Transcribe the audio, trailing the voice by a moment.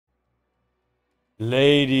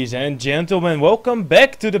Ladies and gentlemen, welcome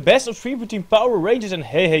back to the best of 3 between Power Rangers and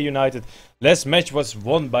Hehe United. Last match was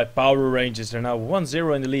won by Power Rangers. They're now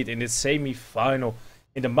 1-0 in the lead in this semi-final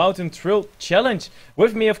in the Mountain Thrill Challenge.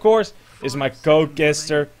 With me, of course, is my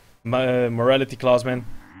co-caster, MoralityClause man.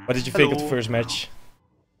 What did you think of the first match?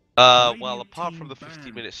 Well, apart from the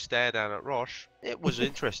 15-minute stare down at RoG, it was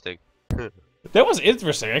interesting. That was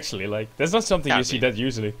interesting, actually. Like, that's not something you see that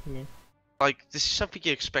usually. Like, this is something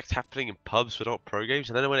you expect happening in pubs but not pro games,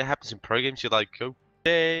 and then when it happens in pro games, you're like,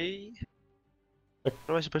 okay. What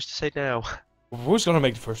am I supposed to say now? Who's gonna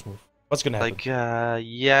make the first move? What's gonna happen? Like,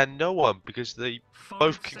 yeah, no one, because they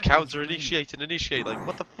both can counter-initiate and initiate. Like,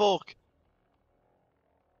 what the fuck?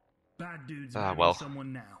 Bad dude's well.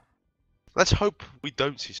 someone now. Let's hope we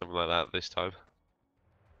don't see something like that this time.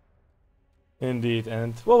 Indeed,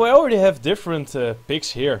 and well, we already have different picks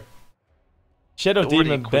here. Shadow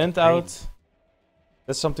Demon bent out.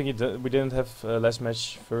 That's something we didn't have last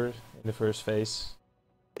match in the first phase.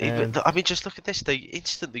 I mean, just look at this. They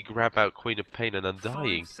instantly grab out Queen of Pain and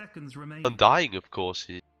Undying. Undying, of course,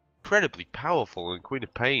 is incredibly powerful, and Queen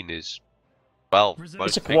of Pain is, well,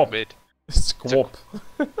 it's a quop. Mid. It's quop.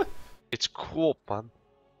 It's quop, man.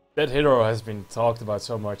 That hero has been talked about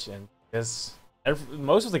so much, and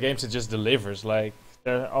most of the games it just delivers. Like,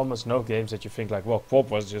 there are almost no games that you think like, well, quop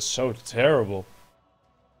was just so terrible.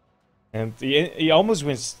 And he almost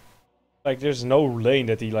wins. Like, there's no lane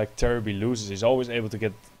that he like terribly loses. He's always able to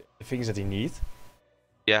get the things that he needs.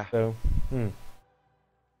 Yeah. So,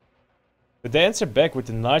 But they answer back with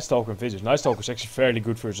the Night Stalker and Visage. Night Stalker is actually fairly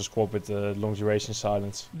good versus quad with long duration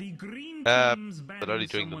silence. But only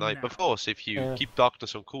during the night before. So if you keep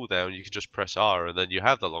Darkness on cooldown, you can just press R and then you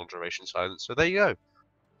have the long duration silence. So there you go.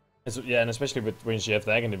 Yeah, and especially with when you have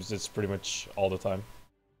the negatives, it's pretty much all the time.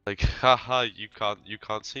 Like, haha, you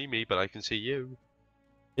can't see me, but I can see you.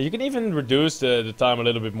 You can even reduce the time a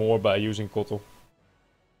little bit more by using Kotal.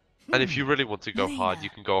 And if you really want to go hard, you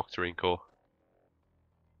can go Octarine Core.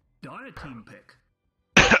 Dire team pick.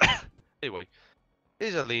 Anyway,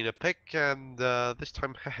 here's a Lena pick, and this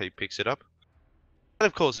time Hehe picks it up. And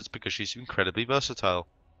of course, it's because she's incredibly versatile.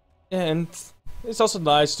 Yeah, and it's also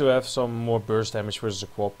nice to have some more burst damage versus a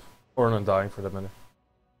quap, or an Undying for that matter.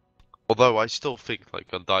 Although I still think like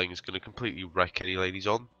Undying is going to completely wreck any ladies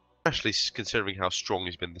on, especially considering how strong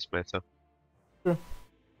he's been this meta. Sure.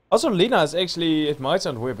 Also, Lena is actually, it might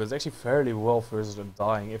sound weird, but it's actually fairly well versus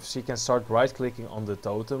Undying. If she can start right-clicking on the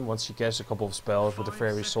totem once she casts a couple of spells with the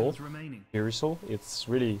Fairy Soul, it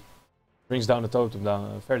really brings down the totem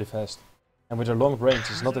down fairly fast. And with her long range,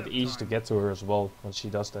 it's not that easy to get to her as well when she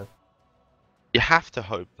does that. You have to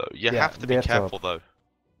hope though. You have to be careful though.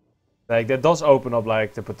 Like, that does open up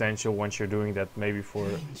like the potential once you're doing that, maybe for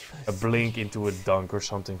a blink into a dunk or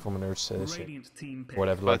something from an Earth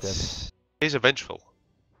whatever like that. He's a vengeful.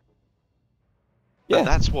 Yeah, and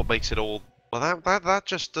that's what makes it all. Well, that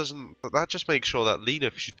just doesn't. That just makes sure that Lena,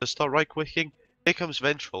 if she does start right clicking, here comes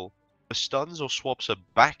vengeful. The stuns or swaps her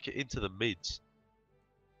back into the mids.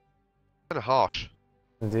 Kind of harsh.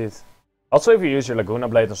 Indeed. Also, if you use your Laguna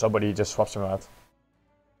Blade on somebody, he just swaps him out.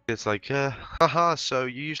 It's like, haha, so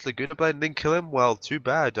you used Laguna Blade and didn't kill him? Well, too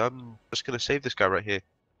bad. I'm just gonna save this guy right here.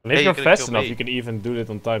 And if you're fast enough, you can even do it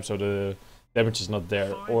on time so the damage is not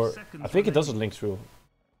there. Or, I think it doesn't link through.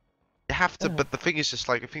 You have to, but the thing is just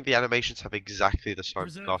like, I think the animations have exactly the same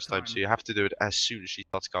cast time, so you have to do it as soon as she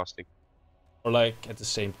starts casting. Or like, at the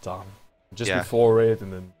same time. Just before it,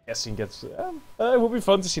 and then guessing gets... it would be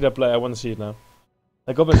fun to see that play, I want to see it now.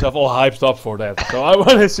 I got myself all hyped up for that, so I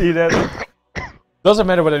want to see that. Doesn't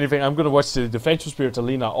matter what anything, I'm gonna watch the Vengeful Spirit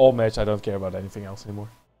Alina all match, I don't care about anything else anymore.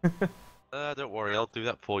 Don't worry, I'll do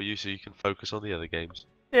that for you so you can focus on the other games.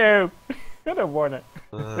 No, I don't want it.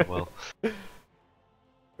 Well.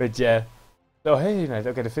 But yeah. So hey,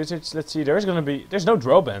 okay, the Visage, let's see, there's no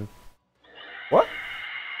Droban. What?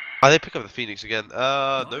 Oh, they pick up the Phoenix again.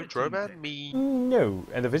 No Droban? Me? No,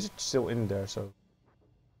 and the Visage is still in there, so...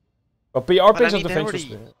 But PR picks up the Vengeful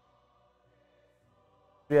Spirit.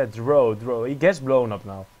 Yeah, Dro, he gets blown up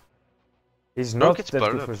now. He's not that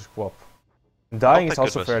good versus Quap. Dying is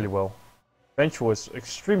also fairly well. Vengeful is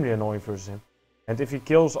extremely annoying versus him. And if he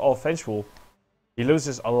kills all Vengeful, he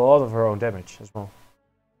loses a lot of her own damage as well.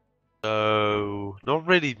 So, not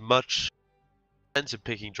really much sense in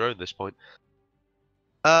picking Drone at this point.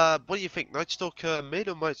 What do you think? Night Stalker mid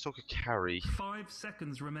or Night Stalker carry? 5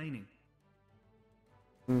 seconds remaining.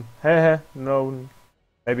 No.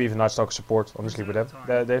 Maybe even Night Stalker support, honestly, with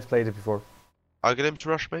them. They've played it before. Aghanim to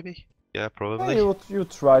rush, maybe? Yeah, probably. Yeah, you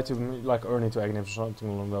try to like earn into Aghanim or something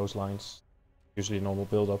along those lines. Usually normal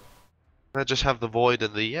build up. I just have the Void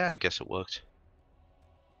and the... yeah, I guess it worked.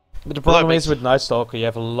 But the problem is with Night Stalker, you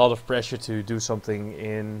have a lot of pressure to do something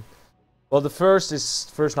in. Well, the first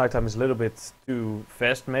nighttime is a little bit too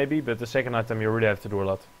fast, maybe, but the second nighttime you really have to do a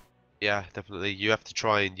lot. Yeah, definitely. You have to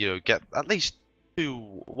try and get at least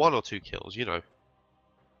 1 or 2 kills.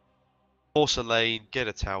 Force a lane, get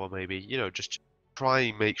a tower, maybe. Just try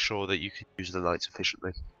and make sure that you can use the knights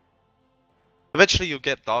efficiently. Eventually, you'll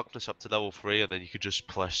get darkness up to level 3, and then you can just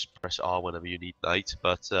press R whenever you need night.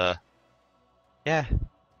 But yeah.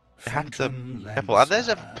 You have to be careful. And there's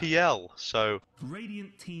a PL, so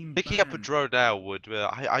picking up a draw now would,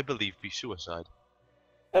 I believe, be suicide.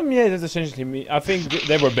 Yeah, that's essentially me. I think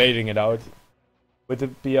they were baiting it out. With the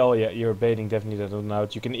PL, yeah, you're baiting definitely that one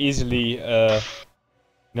out. You can easily,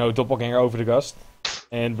 doppelganger over the gust.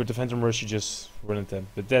 And with the Phantom Rush, you just run at them.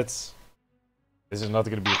 But this is not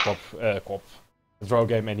going to be a draw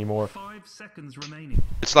game anymore. 5 seconds remaining.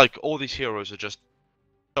 It's like all these heroes are just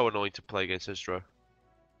so annoying to play against this draw.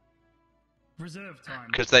 Reserve time.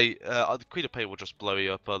 Because the Queen of Pain will just blow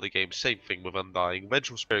you up early game. Same thing with Undying.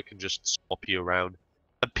 Vengeful Spirit can just swap you around.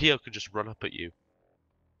 And PL can just run up at you.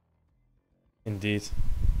 Indeed.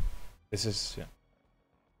 This is, yeah.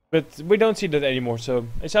 But we don't see that anymore, so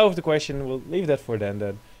it's out of the question. We'll leave that for then.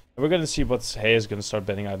 And we're going to see what hehe is going to start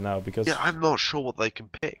betting out now, because... Yeah, I'm not sure what they can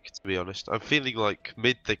pick, to be honest. I'm feeling like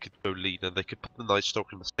mid they could go lean, and they could put the Night Stalker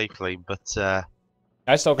in the safe lane, but...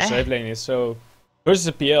 Night Stalker safe lane is so... Versus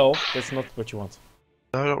a PL, that's not what you want.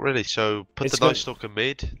 No, not really. So put the Night Stalker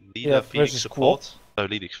mid, Lina Phoenix support. No,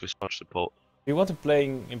 Phoenix for much support. If you want him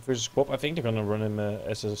playing in versus Quap, I think they're gonna run him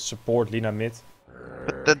as a support Lina mid.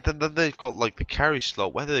 But then they've got like the carry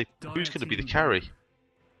slot. Who's gonna be the carry?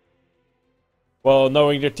 Well,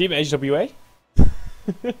 knowing their team HWA.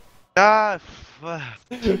 God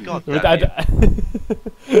damn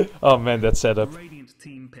it. Oh man, that setup.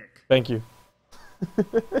 Team pick. Thank you.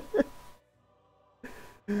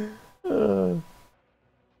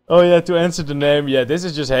 Oh yeah, to answer the name, yeah, this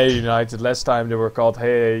is just hehe United. Last time they were called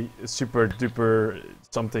hehe Super Duper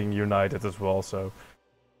something United as well, so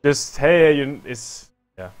just hehe is,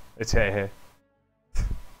 yeah, it's hehe.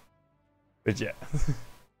 But yeah.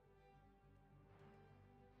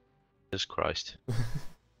 Jesus Christ.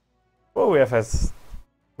 Well, we have had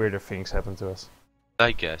weirder things happen to us.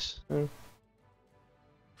 I guess.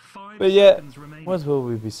 But yeah, what will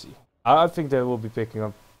we be seeing? I think they will be picking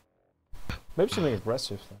up maybe something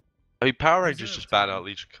aggressive. Though. I mean, Power Rangers just ban out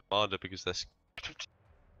Legion Commander because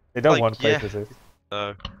they don't want to play with it.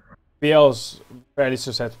 No. PL's fairly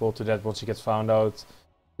susceptible to that once he gets found out.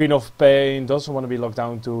 Queen of Pain doesn't want to be locked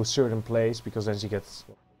down to a certain place because then she gets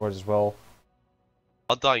bored as well.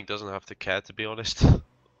 Undying doesn't have to care, to be honest.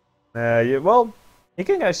 Yeah, well, he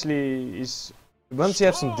can actually. Once you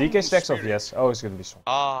have some DK stacks off, yes. Oh, it's gonna be Storm.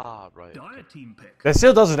 Ah, right. That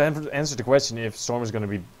still doesn't answer the question if Storm is gonna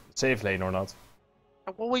be safe lane or not.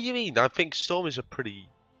 What do you mean? I think Storm is a pretty...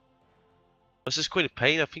 What's this Queen of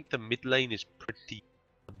Pain? I think the mid lane is pretty...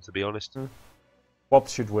 to be honest. Quap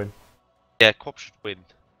should win. Yeah, Quap should win.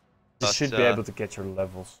 You should be able to get your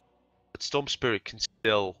levels. But Storm Spirit can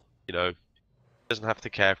still, doesn't have to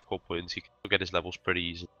care if Quap wins. He can still get his levels pretty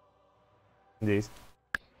easy. Indeed.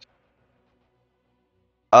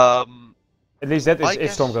 At least that is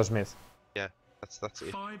if Storm goes mid. Yeah, that's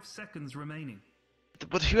it. 5 seconds remaining.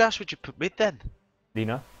 But who else would you put mid then?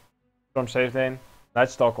 Lina. Storm safe lane. Night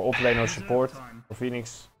Stalker offlaner support. Or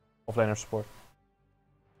Phoenix offlaner support.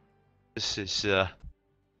 This is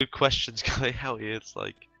good questions going out here. It's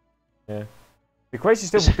like... Yeah. The question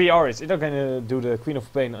still for PR is they're gonna do the Queen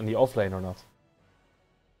of Pain on the offlane or not.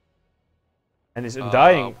 And is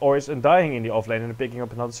Undying, or is Undying in the offlane and picking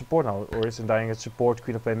up another support now? Or is Undying a support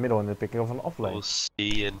Queen of Pain middle and then picking up an offlane? We'll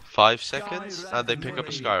see in 5 seconds, and they pick up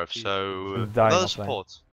a Skyriff, so another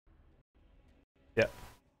support. Yeah.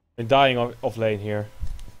 Undying offlane here.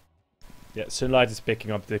 Yeah, Sunlight is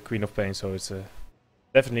picking up the Queen of Pain, so it's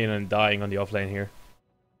definitely an Undying on the offlane here.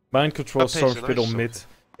 Mind Control, Storm Spittle mid.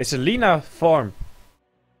 It's a Lina farm.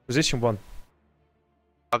 Position 1.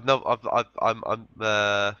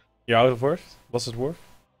 You're out of worth? What's it worth?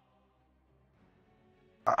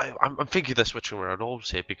 I'm thinking they're switching around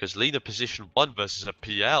orbs here because Lina position 1 versus a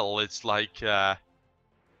PL. It's like death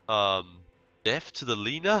to the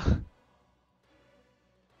Lina.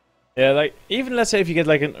 Yeah, like even let's say if you get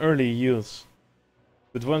like an early use,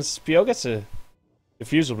 but once PL gets a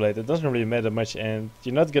Fusel Blade, it doesn't really matter much, and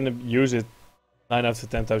you're not gonna use it 9 out of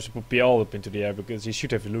 10 times to put PL up into the air because he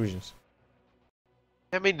should have illusions.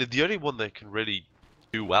 I mean, the only one that can really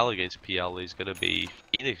do well against PL is going to be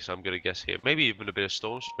Phoenix, I'm going to guess here. Maybe even a bit of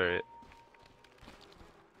Storm Spirit.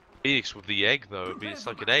 Phoenix with the egg, though. I mean, it's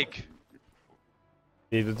like an egg.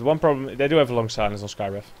 Yeah, the one problem, they do have a long silence on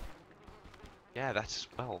Skyriff. Yeah, that's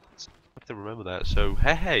well. I have to remember that. So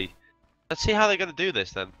hey, let's see how they're gonna do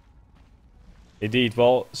this then. Indeed,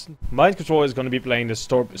 well, Mind Control is going to be playing the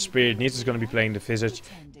Storm Spirit, Needs is going to be playing the Visage.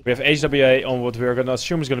 We have HWA on what we're going to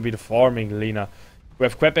assume is going to be the farming Lina. We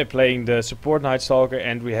have Quepe playing the support Night Stalker,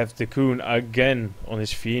 and we have the Coon again on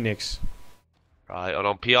his Phoenix. Right, and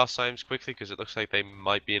on PR Simes quickly, because it looks like they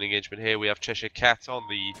might be in engagement here. We have Cheshire Cat on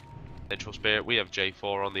the Central Spirit. We have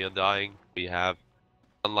J4 on the Undying. We have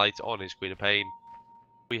Sunlight on his Queen of Pain.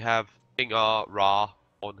 We have King R Ra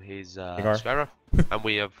on his Sphera. And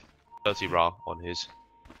we have Dirty Ra on his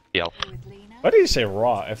PL. Why did you say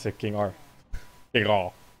Ra after King R? King Ra.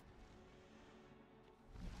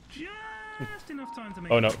 Just enough time to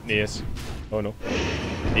make Oh no, Nias. Oh no.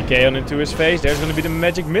 DK on into his face. There's gonna be the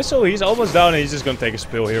magic missile. He's almost down and he's just gonna take a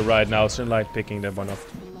spill here right now. Sunlight picking that one up.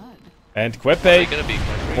 And Quepe.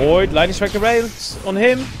 Void, lightning strike rails on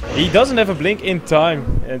him. He doesn't have a blink in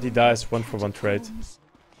time. And he dies 1-for-1 trade.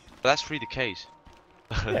 But that's 3 decays.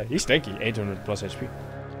 Yeah, he's tanky. 800 plus HP.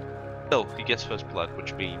 Still, he gets first blood,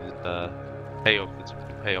 which means pay off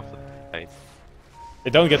the pain. They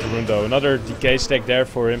don't get the rune though. Another decay stack there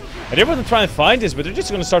for him. And they're going to try and find this, but they're just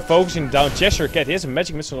going to start focusing down Cheshire Cat. He has a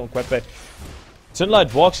magic missile on Quepe.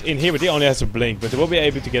 Sunlight walks in here, but he only has a blink. But they will be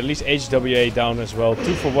able to get at least HWA down as well.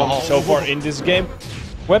 2-for-1 so far in this game.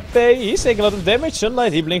 Quepe, he's taking a lot of damage.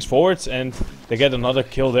 Sunlight, he blinks forwards and they get another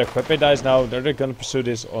kill there. Quepe dies now. They're going to pursue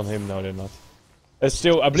this on him. No, they're not.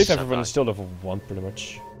 Still, I believe everyone is still level 1 pretty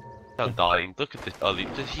much. Undying. Look at this early.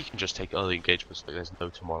 He can just take early engagements like there's no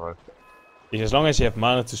tomorrow. As long as you have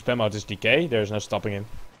mana to spam out this decay, there's no stopping him.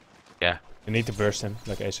 Yeah. You need to burst him,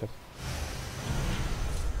 like ASAP.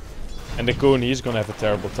 And the Coon, he's gonna have a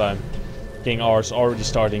terrible time. King R is already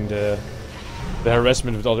starting the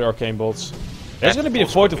harassment with all the arcane bolts. There's gonna be the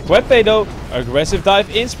Void of Quepe though. Aggressive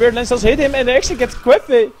dive in, Spirit Lance does hit him and they actually get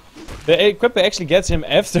Quepe. The Quepe actually gets him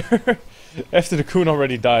after after the Coon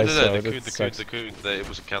already dies. No, the Coon, it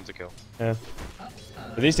was a counter kill. Yeah.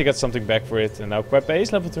 At least they got something back for it, and now Quepe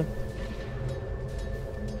is level 2.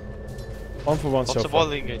 1-for-1 so far. Lots of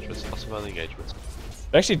early engagements.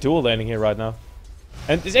 They're actually dual laning here right now.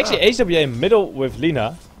 And it's actually HWA middle with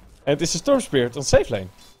Lina. And it's a Storm Spirit on safe lane.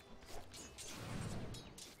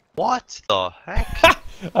 What the heck?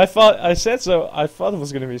 I said so. I thought it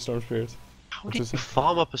was gonna be a Storm Spirit. How do you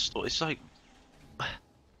farm up a storm? It's like...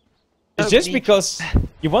 It's just because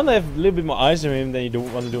you want to have a little bit more eyes on him than you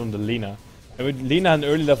don't want to do on the Lina. And with Lina on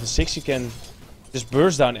early level 6 you can just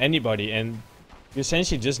burst down anybody and you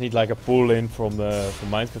essentially just need like a pull in from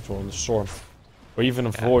Mind Control and the Storm. Or even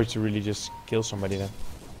a Void to really just kill somebody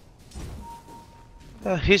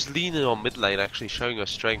then. His Lina on mid lane actually showing her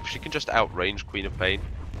strength. She can just outrange Queen of Pain.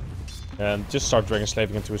 And just start Dragon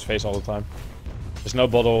Slaving into his face all the time. There's no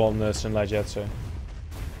bottle on the Sunlight yet, so...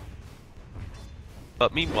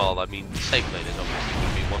 But meanwhile, I mean, safe lane is obviously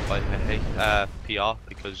going to be won by hehe, PR,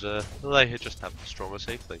 because they just have the stronger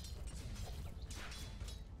safe lane.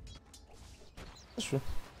 That's true.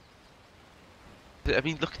 I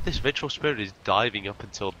mean, look at this. Vengeful Spirit is diving up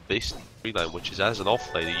until this tree line, which is as an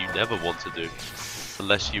off-laner you never want to do.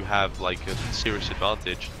 Unless you have, like, a serious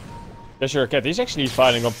advantage. Cheshire Cat, he's actually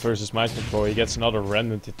fighting up versus Mind Control. He gets another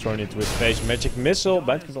random thrown into his face. Magic Missile,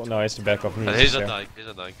 Mind Control, no, he has to back off. And he's undying,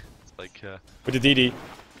 It's like, with the DD.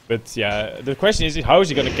 But yeah, the question is, how is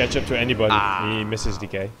he gonna catch up to anybody? He misses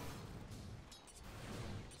decay.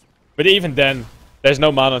 But even then, there's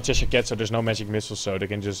no mana on Cheshire Cat, so there's no Magic Missile, so they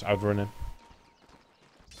can just outrun him.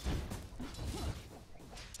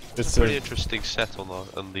 It's a pretty interesting set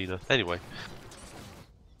on Lina. Anyway.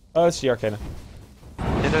 Oh, it's the Arcana.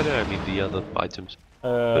 Yeah, no, I mean the other items.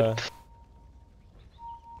 Very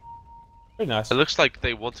nice. It looks like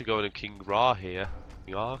they want to go in a King Ra here.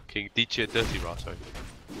 King DJ Dirty Ra, sorry.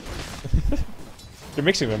 You're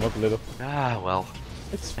mixing them up a little. Ah, well.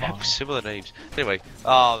 It's They fine. have similar names. Anyway,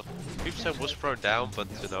 Creepstone was thrown down,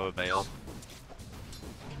 but to no avail.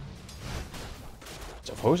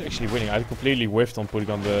 So who's actually winning? I completely whiffed on putting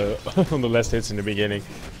on the on the last hits in the beginning.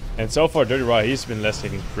 And so far, Dirty Ra, he's been last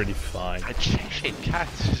hitting pretty fine. And Cheshire Cat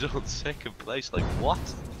is on second place, like what?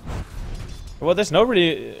 Well, there's no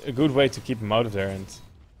really a good way to keep him out of there, and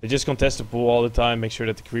they just contest the pool all the time, make sure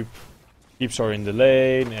that the creeps are in the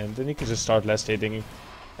lane, and then you can just start last hitting.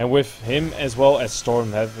 And with him as well as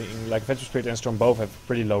Storm having, like Vengeful Spirit and Storm both have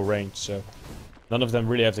pretty low range, so none of them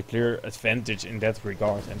really have the clear advantage in that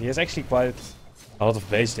regard. And he has actually quite a lot of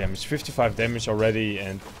base damage, 55 damage already,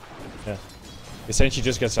 and yeah, essentially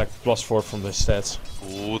just gets like +4 from the stats.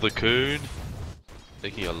 Oh, the Coon!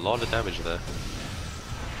 Taking a lot of damage there.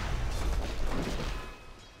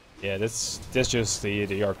 Yeah, that's just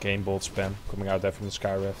the arcane bolt spam coming out there from the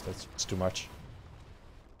Skyref. That's too much.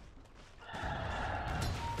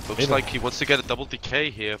 Looks like he wants to get a double decay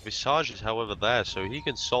here. Visage is however there, so he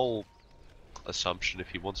can solve Assumption if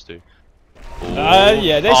he wants to.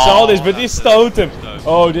 Yeah, they saw this, but he stoned him.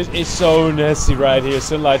 Oh, this is so nasty right here.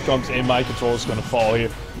 Sunlight comes in, my control is gonna fall here.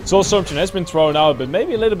 Soul Assumption has been thrown out, but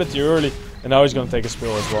maybe a little bit too early. And now he's gonna take a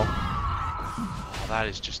spill as well. Oh, that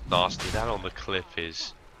is just nasty. That on the cliff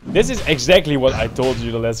is... This is exactly what I told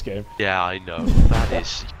you the last game. Yeah, I know. That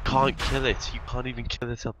is... You can't kill it. You can't even kill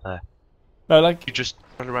it up there. No, like... You just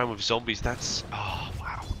run around with zombies. That's... Oh,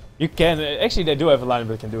 wow. You can... Actually, they do have a line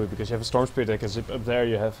that can do it, because you have a Storm Spirit that can zip up there,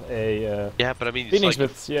 you have a... yeah, but I mean, it's Phoenix, like...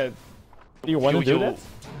 but yeah... Do you want to do that?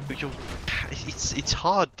 It's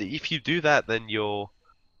hard. If you do that, then you're...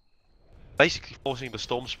 basically forcing the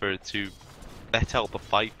Storm Spirit to let out the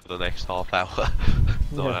fight for the next half hour.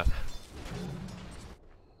 Yeah.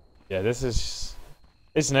 Yeah, this is...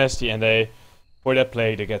 It's nasty, and they... For that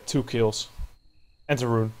play, they get 2 kills. And a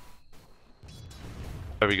rune.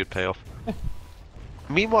 Very good payoff.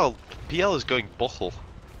 Meanwhile, PL is going bottle.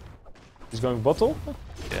 He's going bottle?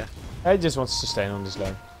 Yeah. He just wants to stay on this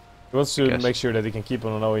lane. He wants to make sure that he can keep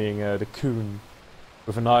on annoying the Coon.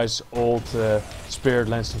 With a nice old Spirit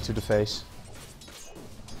lancing to the face.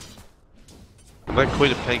 That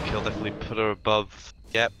Queen of Pain kill definitely put her above.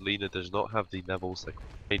 Yep, Lena does not have the levels that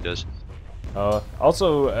Queen does.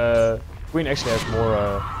 Also, Queen actually has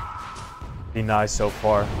more be nice so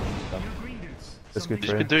far. So, that's good.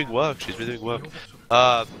 She's been doing work. She's been doing work.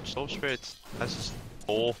 Storm Spirit has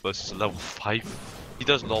 4 versus a level 5. He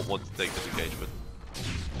does not want to take this engagement.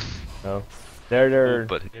 No. They're...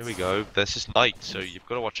 But here we go. This is Knight, so you've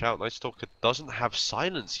got to watch out. Night Stalker doesn't have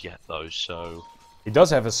silence yet, though, so... He does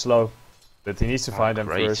have a slow. But he needs to find them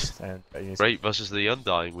great. first. And Great versus the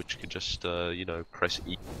Undying, which can just, you know, press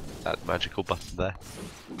E, that magical button there.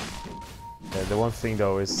 Yeah, the one thing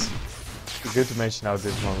though is good to mention out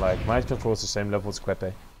this one, like Mind Control is the same level as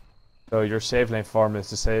Quepe. So your safe lane farm is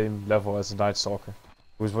the same level as the Night Stalker,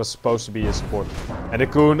 who was supposed to be a support. And the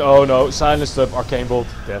Coon, oh no, silenced up, Arcane Bolt,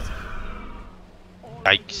 dead.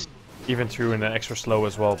 Yikes. Even threw in an extra slow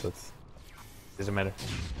as well, but doesn't matter.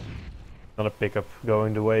 Not a pickup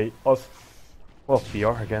going the way of... Well,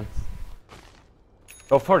 PR again.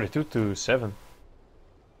 Oh, 42 to 7.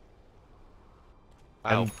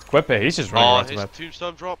 Wow. And Quepe, he's just running around the his map.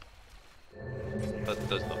 tombstone drop. That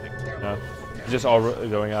does nothing. No, he's just all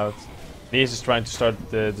going out. He's just trying to start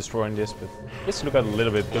destroying this, but let's look at it a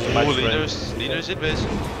little bit because it might Leader's invis.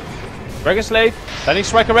 Dragon Slave, Lightning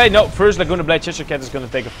Strike Array. No, first Laguna Blade Cheshire Cat is going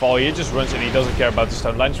to take a fall. He just runs in, he doesn't care about the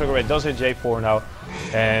stun. Lightning Strike Array does hit J4 now.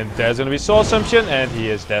 And there's going to be Soul Assumption, and he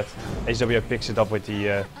is dead. HW picks it up with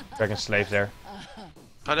the Dragon Slave there.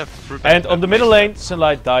 Kind of. And on the middle lane,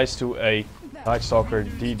 Sunlight dies to a Night Stalker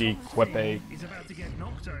DD Quepe. He's about to get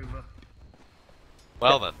knocked over.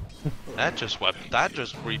 Well then, that just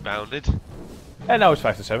rebounded. And now it's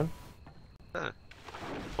 5 to 7. Huh.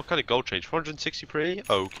 What kind of gold change? 460 per E?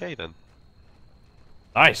 Okay then.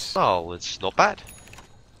 Nice. Oh, it's not bad.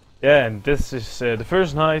 Yeah, and this is the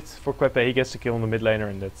first night for Quepe. He gets the kill on the mid laner,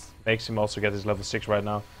 and that makes him also get his level 6 right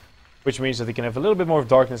now. Which means that he can have a little bit more of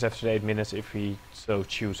darkness after the 8 minutes if he so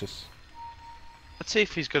chooses. Let's see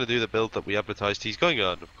if he's going to do the build that we advertised. He's going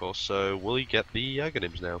on, of course, so will he get the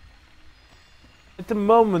Aghanim's now? At the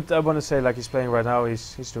moment, I want to say, like he's playing right now,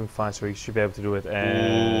 he's doing fine, so he should be able to do it.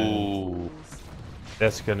 And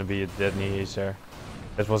that's going to be a dead knee, he's there.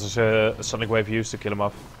 That was a Sonic Wave used to kill him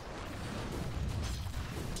off.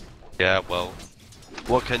 Yeah, well,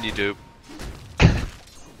 what can you do?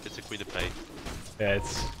 It's a Queen of Pain. Yeah,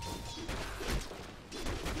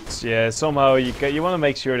 yeah, somehow you want to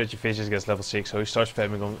make sure that your Vicious gets level 6, so he starts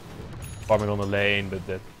farming on the lane, but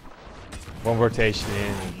that one rotation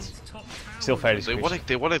in, it's still fairly They want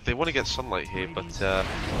to get sunlight here, but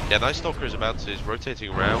yeah, Night Stalker is rotating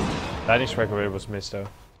around. Lightning Strike Array was missed though.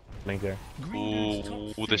 Link there.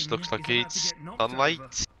 Ooh, this looks like it's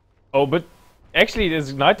sunlight. Oh, but actually,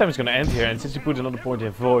 this nighttime is going to end here, and since he put another point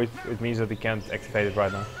in Void, it means that he can't activate it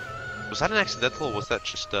right now. Was that an accidental, or was that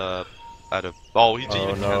just out of... Oh, he even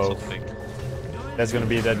cancelled the thing. That's going to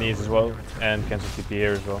be that needs as well, and cancel TP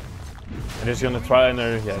here as well. And they're going to try, and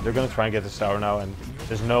they're going to try and get this tower now, and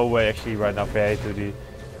there's no way actually right now for hehe to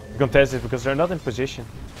contest it because they're not in position.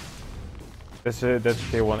 That's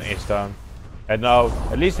tier 1 is down. And now,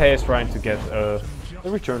 at least hehe is trying to get a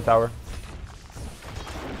return tower.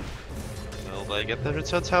 Well, they get the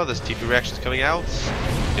return tower. There's TP reactions coming out.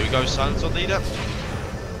 Here we go, silence on leader.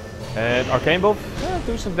 And Arcane Bolt,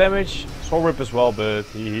 do some damage. Soul Rip as well, but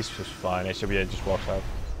he's just fine. HWA just walks out.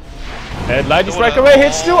 And Lightning Strike Array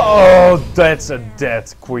hits too. Oh, that's a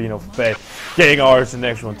dead Queen of Pain. King R is the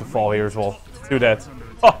next one to fall here as well. Do that.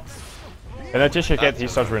 Oh. And then Cheshire Cat, he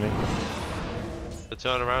starts running. The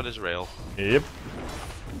turnaround is real. Yep.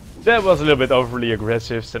 That was a little bit overly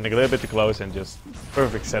aggressive, standing a little bit too close, and just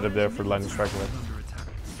perfect setup there for the line of strike away.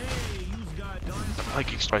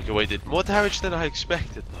 Viking strike away did more damage than I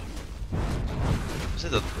expected. Was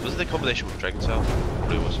it the combination with Dragon Cell?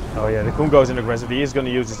 Oh yeah, the Kun goes in aggressively. He's gonna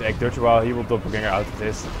use his egg dirty while he will doppelganger out of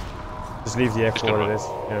this. Just leave the egg for what it is.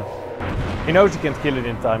 Yeah. He knows he can't kill it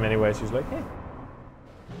in time anyway, so he's like, yeah.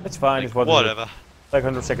 That's fine, it's whatever. Like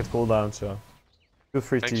 100-second cooldown, so feel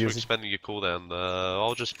free Thanks to for use it. expending your cooldown.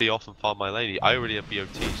 I'll just be off and farm my lady. I already have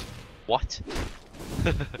BOTs. What?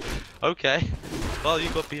 Okay. Well, you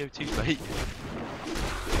got BOTs, mate.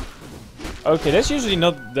 Okay, that's usually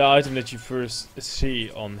not the item that you first see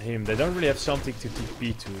on him. They don't really have something to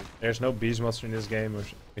TP to. There's no Beast Monster in this game or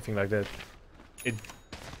anything like that. It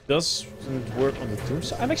doesn't work on the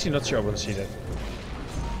tombs. I'm actually not sure I want to see that.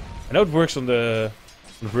 I know it works on the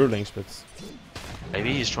Brewlings, but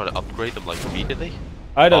maybe he's trying to upgrade them like immediately.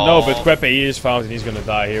 I don't know, but Crepe he is found and he's gonna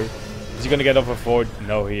die here. Is he gonna get off a fort?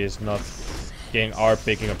 No, he is not. Getting R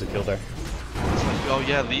picking up the kill there. It's like, oh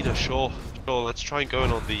yeah, leader, sure. Sure, let's try and go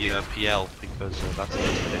in on the PL because that's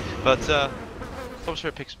it. But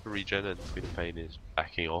Stormspirit picks up a regen and Queen of Pain is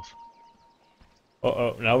backing off.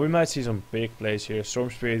 Uh-oh, now we might see some big plays here.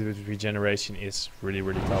 Stormspirit with regeneration is really,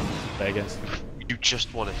 really tough to play against. You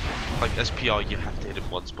just want to, like SPR, you have to hit him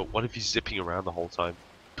once, but what if he's zipping around the whole time?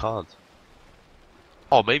 Can't.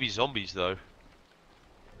 Oh, maybe zombies though.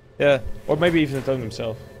 Yeah, or maybe even the totem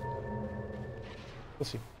himself. We'll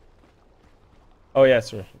see. Oh yeah,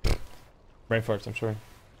 sorry. Brain fart, I'm sorry.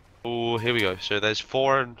 Oh, here we go. So there's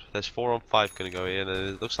 4 on 5 gonna go in, and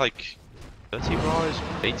it looks like 30 rise,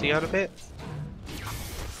 80 out of it.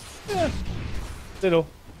 Yeah, little,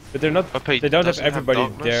 but they're not. They don't have everybody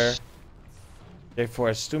there. J4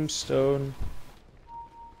 has Tombstone.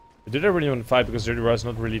 They do really want to fight because Dirty Rise is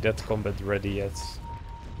not really that combat ready yet.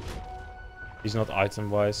 He's not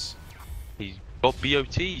item wise. He's got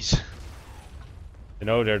BOTs. You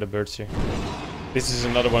know they're the birds here. This is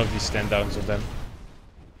another one of these stand downs of them.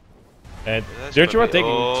 And Dirty Rod taking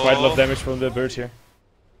quite a lot of damage from the birds here.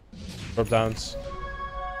 Drop downs.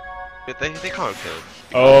 But they can't kill him.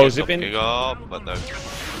 Oh, zip in. Up, but no.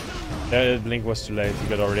 The blink was too late. He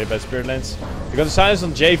got already hit by Spirit Lens. They got the silence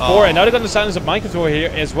on J4, and now they got the silence of Mind Control here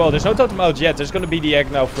as well. There's no totem out yet. There's gonna be the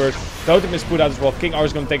egg now first. Totem is put out as well. King R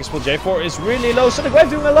is gonna take a spot. J4 is really low. Sonic Wave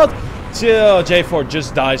doing a lot. J4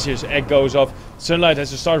 just dies here. His egg goes off. Sunlight has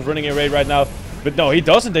to start running in raid right now. But no, he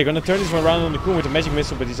doesn't. They're gonna turn this one around on the Kun with a magic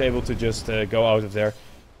missile, but he's able to just go out of there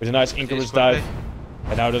with a nice Incubus dive.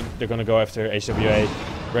 And now they're gonna go after HWA.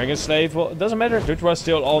 Dragon Slave, well, it doesn't matter. Dirty Rod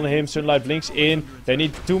still on him. Sunlight blinks in. They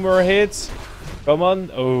need 2 more hits. Come on.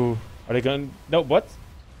 Oh, are they going? No, what?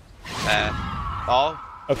 Oh.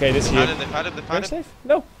 Okay, this here. They found him. Slave?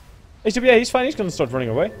 No. HWA, he's fine. He's gonna start running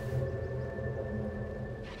away.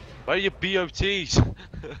 Where are your BOTs?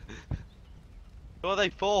 Who are they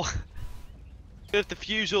for? You have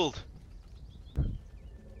defused.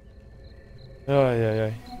 Oh,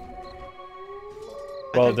 yeah.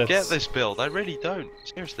 I don't get this build, I really don't.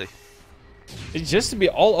 Seriously. It's just to be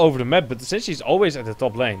all over the map, but essentially he's always at the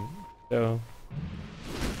top lane. So.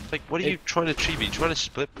 Like, what are you trying to achieve? Are you trying to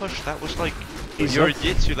split push? That was like, You're a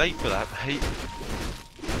year too late for that, mate.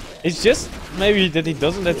 It's just maybe that he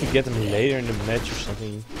doesn't let you get him later in the match or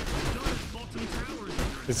something.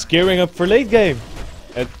 It's gearing up for late game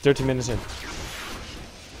at 30 minutes in.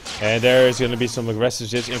 And there is going to be some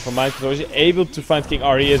aggressive hits in from Mind Control. He's able to find King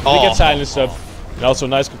R. He gets silenced up. And also a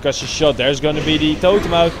nice concussion shot. There's going to be the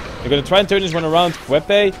totem out. They're going to try and turn this one around.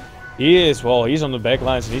 Kwepe, he's on the back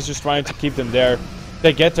lines and he's just trying to keep them there.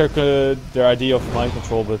 They get their idea of Mind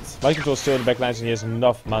Control, but Mind Control is still in the back lines and he has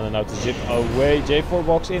enough mana now to zip away. J4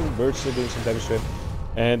 walks in, Bird's still doing some damage to him.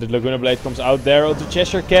 And the Laguna Blade comes out there onto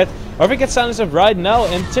Cheshire Cat. However, gets silenced up right now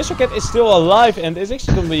and Cheshire Cat is still alive and it's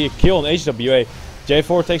actually going to be a kill on HWA.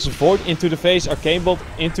 J4 takes a Void into the face, Arcane Bolt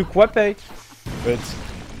into Kwepe. But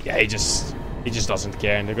yeah, he just doesn't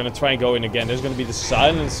care and they're gonna try and go in again. There's gonna be the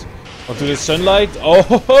silence onto the Sunlight.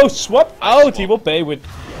 Oh, swap out! He will pay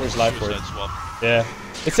for his life for it. Yeah,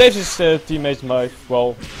 it saves his teammates' life,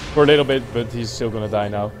 well, for a little bit, but he's still gonna die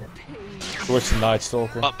now. Towards the Night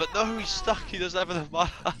Stalker. But no, he's stuck. He doesn't have enough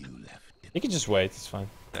mana. He can just wait. It's fine.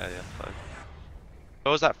 Yeah, fine.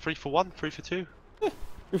 What was that? 3 for 1? 3 for 2? Yeah,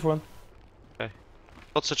 3 for 1. Okay.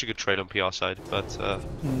 Not such a good trade on PR side, but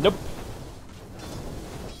nope.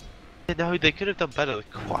 No, they could have done better.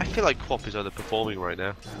 I feel like Quap is underperforming right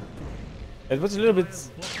now. It was a little bit.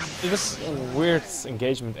 It was a weird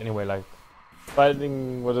engagement anyway. Like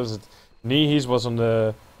fighting. What was it? Nihis was on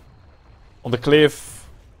the cliff.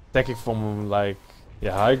 attacking from like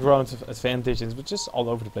high ground advantage, but just all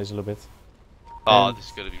over the place a little bit. Oh, And this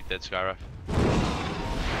is gonna be dead Skyref.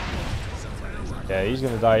 yeah, he's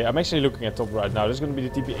gonna die. I'm actually looking at top right now. There's gonna be the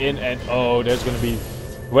TP in, and oh, there's gonna be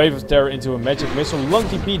Wave of Terror into a magic missile. Long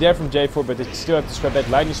TP there from J4, but they still have to scrap that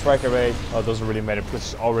lightning strike away. Oh, it doesn't really matter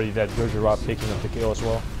because it's already that Dirty Rob picking up the kill as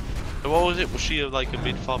well. So what was it? Was she like a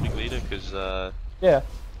mid farming leader? Because Yeah.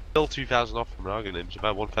 still 2,000 off from Organist,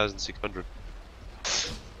 about 1,600.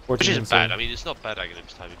 Which 14 isn't bad. insane. I mean, it's not bad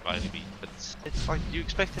Agonim's timing by any means, but it's like you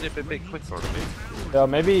expected it a bit quicker on me. Yeah,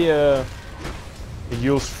 maybe he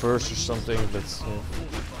heals first or something, but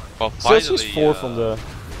Well, still finally, she's 4 from the.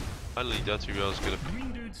 finally, Dirty Real's gonna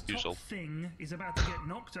use all.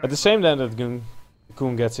 At the same time that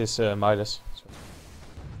Goon gets his Midas. So.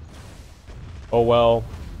 Oh well.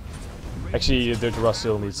 Actually, Dirty Ross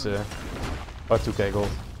still needs about 2k gold.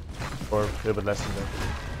 Or a little bit less than that.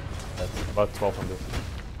 About 1200.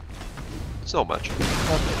 It's not much.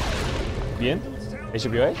 Be in?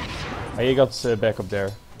 HWA? Oh, he got back up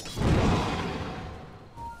there.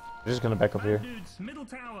 He's just gonna back up here.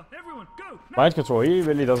 Mind control, he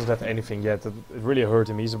really doesn't have anything yet. It really hurt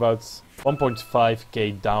him. He's about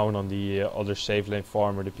 1.5k down on the other safe lane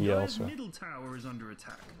farmer, the PL. So.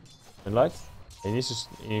 And light? He needs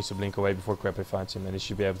to blink away before Crepe finds him, and he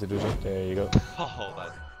should be able to do so. There you go.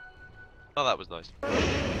 Oh, that was nice.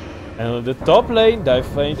 And on the top lane, dive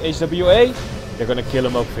feint HWA. They're gonna kill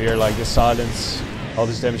him up here, like the silence. All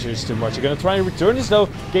this damage is too much. They're gonna try and return this though.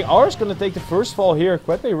 King R is gonna take the first fall here.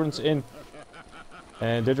 Crepe runs in.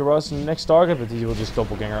 And Dirty Ross is the next target, but he will just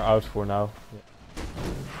doppelganger out for now. Yeah.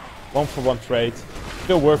 1-for-1 trade.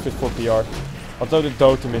 Still worth it for PR. Although the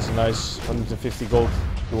totem is a nice 150 gold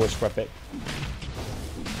towards Crepe.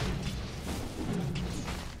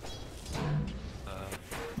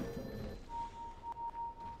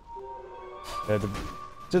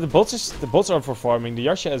 The bots are for farming. The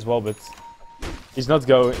Yasha as well, but he's not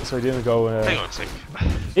going, so he didn't go. Hang on a sec.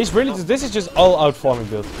 He's really. This is just all out farming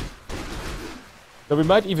build. So we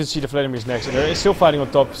might even see the Vladimirs next. And they're still fighting on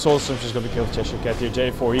top. Soulstorm's just gonna be killed. Cheshire Cat here.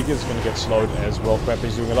 J4 he is gonna get slowed as well. Crap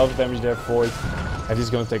is doing a lot of damage there. Void, and he's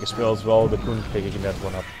gonna take a spell as well. The Poon picking that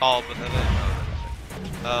one up. Oh, but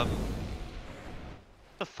then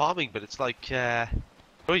the farming, but it's like sure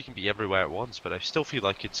you can be everywhere at once, but I still feel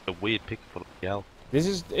like it's a weird pick for the PL.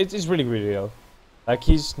 It is really low. Like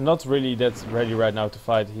he's not really that ready right now to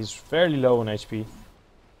fight. He's fairly low on HP.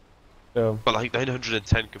 So But like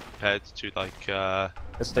 910 compared to like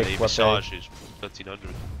let's take Visage is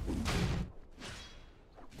 1300.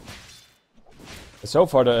 So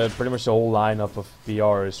far, pretty much the whole lineup of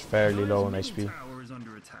PR is fairly low on HP.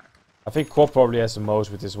 I think Quap probably has the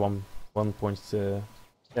most with his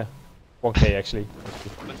 1.1k actually.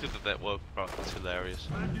 Look at the network product, it's hilarious.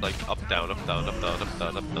 Like up down, up down, up down, up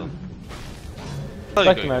down, up down.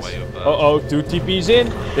 Oh, 2 TPs in.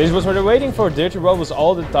 This was what they're waiting for. Dirty Rob was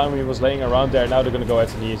all the time he was laying around there. Now they're gonna go at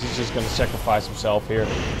the knees. He's just gonna sacrifice himself here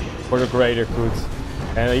for the greater good.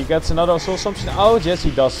 And he gets another soul assumption. Oh, yes,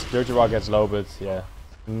 he does. Dirty Rob gets low, but yeah,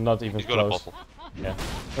 not even close. Yeah,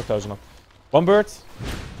 not close enough. 1 bird,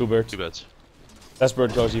 2 birds. 2 birds. Last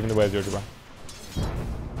bird goes even the way of Dirty Rob.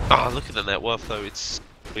 Ah, look at the net worth though. It's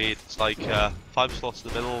weird. It's like 5 slots in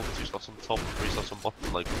the middle, 2 slots on top, 3 slots on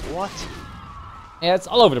bottom. Like what? Yeah, it's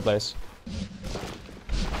all over the place.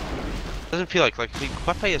 Doesn't feel like I mean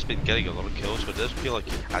Quape has been getting a lot of kills, but it doesn't feel like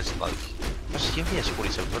he has like. He only has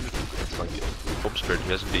 4,700. It's like Bomb Spirit.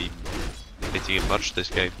 He hasn't been hitting it much this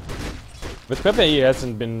game. But Pepe he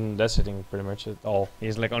hasn't been death hitting pretty much at all.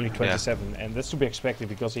 He's like only 27, and that's to be expected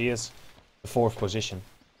because he is the 4th position.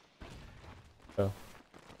 So.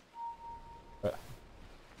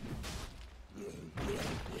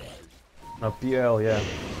 No, PL, yeah.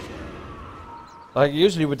 Like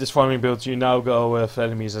usually with this farming build, you now go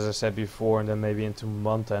enemies as I said before, and then maybe into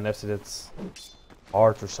Manta, and after that,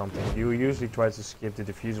 Art or something. You usually try to skip the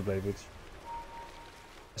Diffuser Blade, which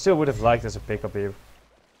I still would have liked as a pickup here.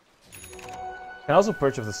 Can also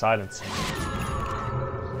Purge of the Silence.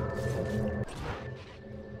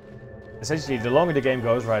 Essentially, the longer the game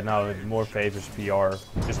goes right now, it more favors PR,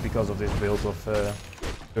 just because of this build of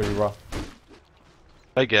Dirty Raw.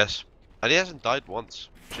 I guess. And he hasn't died once,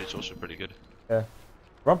 which is also pretty good. Yeah.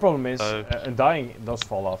 One problem is, Undying does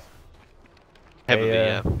fall off. Heavily,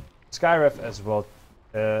 yeah. Skyref as well.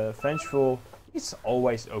 Vengeful, he's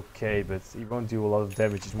always okay, but he won't do a lot of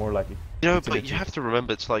damage. It's more likely. You know, but you have to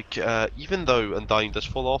remember, it's like, even though Undying does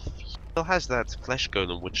fall off, he still has that Flesh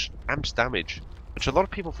Golem, which amps damage, which a lot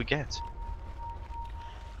of people forget.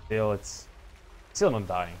 Still, it's still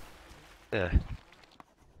Undying. Yeah.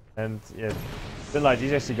 And yeah, Sunlight,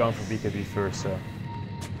 he's actually going for BKB first, so.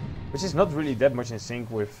 Which is not really that much in sync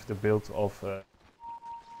with the build of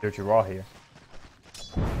Dirty Raw here.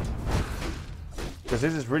 Because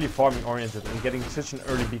this is really farming oriented, and getting such an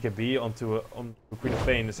early BKB onto Queen of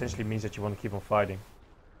Pain essentially means that you want to keep on fighting.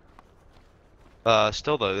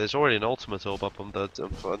 Still though, there's already an ultimate orb up on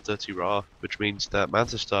Dirty Raw, which means that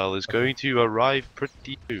Manta Style is going to arrive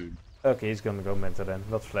pretty soon. Okay, he's gonna go Manta then,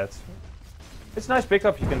 not flat. It's a nice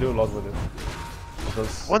pickup, you can do a lot with it.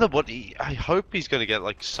 Because Wonder what I hope he's gonna get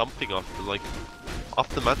like something off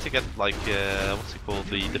the Manta, get like what's it called,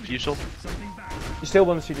 the diffusal. you still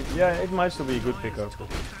want to see the... Yeah, it might still be a good pickup.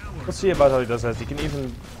 We'll see about how he does that. He can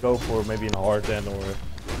even go for maybe an heart then, or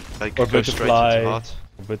Like or go straight into heart.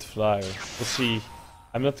 Or butterfly. We'll see.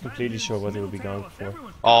 I'm not completely sure what he will be going for.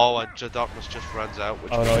 Oh, and Darkness just runs out.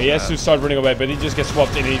 Which Oh no, he has to start running away, but he just gets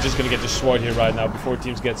swapped in and he's just gonna get destroyed here right now before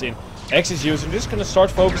teams gets in. X is used. I'm just gonna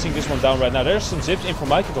start focusing this one down right now. There's some zips in for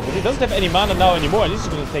Michael, but he doesn't have any mana now anymore, and he's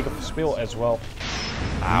gonna take a spill as well.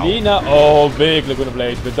 Ow. Lina, oh, big Laguna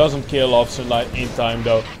Blade, but doesn't kill off Sunlight in time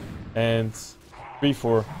though. And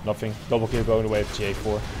 3-4, nothing. Double kill going away for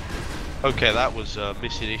GA4. Okay, that was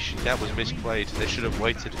misinitiated. That was misplayed. They should have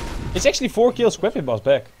waited. It's actually 4 kills. Squeppy boss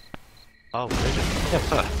back. Oh,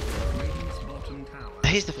 really?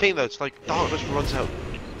 Here's the thing though, it's like Darkness runs out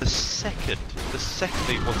the second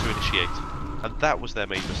they want to initiate. And that was their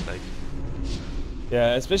main mistake.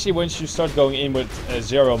 Yeah, especially once you start going in with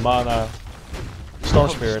 0 mana Storm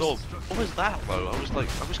Spirit. What was that though? I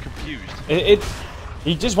was confused.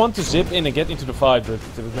 He just wanted to zip in and get into the fight, but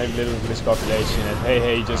there was maybe a little miscalculation, and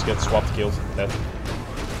hey, he just gets swapped, killed. That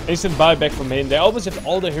instant buyback from him. They always have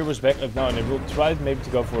all the heroes back up now, and they will try maybe to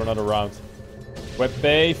go for another round.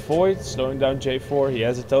 Webbay, Void, slowing down J4. He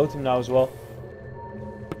has a totem now as well.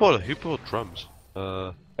 Who bought drums?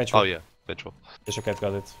 Vengeful. Oh yeah, Vengeful. Fisher Cat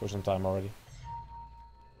got it for some time already.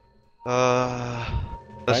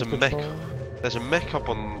 There's a Mind mech. control. There's a mech up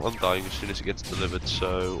on Undying as soon as it gets delivered.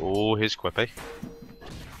 So, oh, here's Quepe.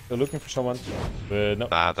 They're looking for someone, but no.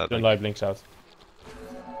 Nah, that Then live blinks out.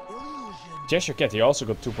 Gesture Cat, he also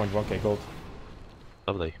got 2.1k gold.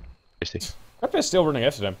 Lovely. Tasty. Pepe is still running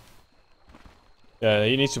after them. Yeah,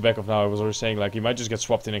 he needs to back up now. I was already saying, like, he might just get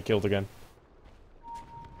swapped in and killed again.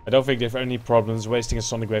 I don't think they have any problems wasting a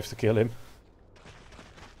Sonic Wave to kill him.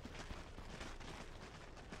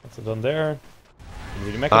 What's it done there?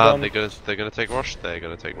 They're gonna take Rush. They're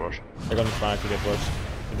gonna take Rush. They're gonna try to get Rush.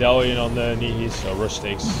 Medallion on the knee, so Rush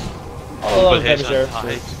takes a Oh, lot but of here's damage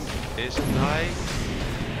there. Here's Undying.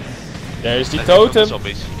 There's the And here come the totem.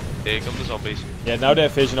 zombies. Here come the zombies. Yeah, now they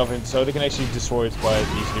have vision of him, so they can actually destroy it quite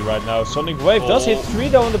easily right now. Sonic Wave does hit 3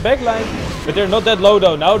 though on the back line, but they're not that low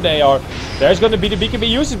though. Now they are. There's going to be the BKB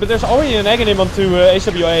uses, but there's already an Aghanim onto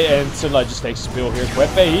AWA, and Sunlight just takes a spill here.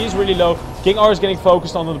 Quepe, he's really low. King R is getting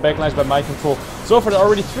focused on the backlines by Mind Control. So far, there are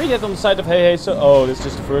already 3 dead on the side of hehe. So, oh, this is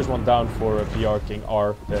just the first one down for PR King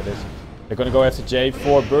R. There it is. They're going to go after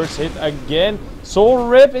J4. Birds hit again. Soul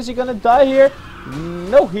Rip, is he going to die here?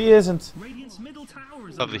 No, he isn't.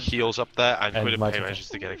 Lovely heals up there, and And Quid Mind manages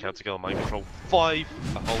to get a counter kill on Mind Control. 5,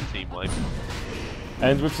 a whole team wipe.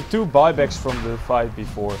 And with the 2 buybacks from the fight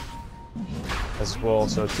before as well,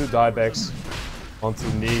 so 2 diebacks onto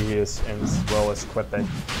Nihis and as well as Quepe.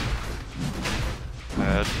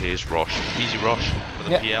 And here's Rosh. Easy Rosh for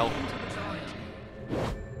the PL.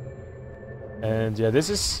 And yeah, this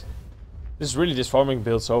is really this farming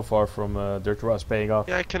build so far from Dirty Raw paying off.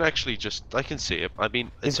 Yeah, I can actually I can see it. I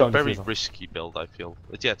mean, He's it's a going to very Fusion. risky build, I feel.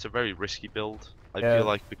 Yeah, it's a very risky build. I Yeah. feel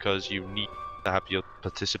like because you need to have your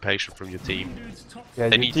participation from your team. Yeah,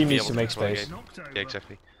 They your need team be needs able to make control the space. game. Yeah,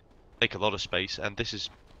 exactly. Make a lot of space, and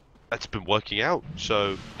that's been working out.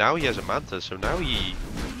 So now he has a Manta, so now he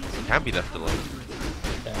can be left alone.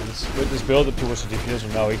 Yeah, and with this build up towards the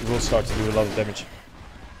diffuser now, he will start to do a lot of damage.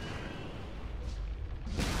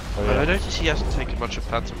 So, I yeah. notice he hasn't taken much of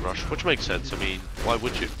Phantom Rush, which makes sense. I mean, why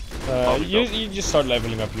would you? You just start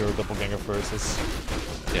leveling up your doppelganger first.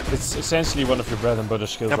 It's essentially one of your bread and butter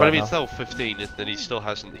skills. Yeah, but I right mean, now. it's level 15, and then he still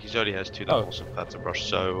hasn't. He only has 2 levels of Phantom Rush,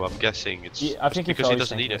 so I'm guessing it's I think because he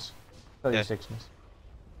doesn't need it. 36.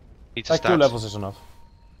 Needs Like 2 stats. levels is enough.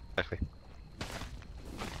 Exactly.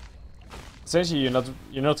 Essentially,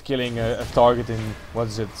 you're not killing a target in what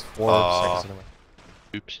is it 4 seconds anyway.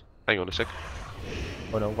 Oops. Hang on a sec.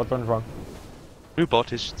 Oh no, what went wrong?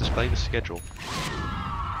 Moobot is displaying the schedule.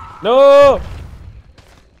 No!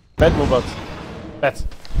 Bad Moobot. Bad.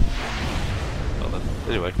 Well then.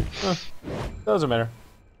 Anyway. Doesn't matter.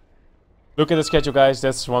 Look at the schedule, guys.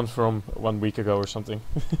 That's one from 1 week ago or something.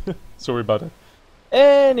 Sorry about it.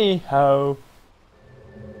 Anyhow.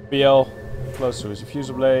 BL close to his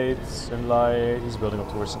Diffuser Blade. Sunlight. He's building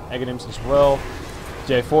up towards some Aghanims as well.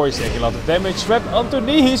 J4 is taking a lot of damage. Swap onto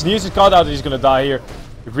Knees. Knees is caught out, he's gonna die here.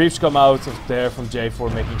 The creeps come out of there from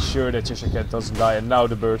J4, making sure that Cheshire Cat doesn't die, and now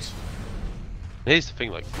the birds. Here's the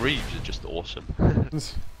thing, like, Greaves are just awesome.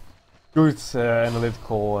 Good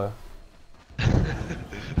analytical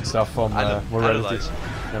stuff from Morality.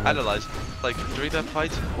 Analyze. Like, during that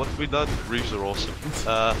fight, what we done, Greaves are awesome.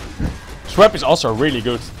 Swap is also really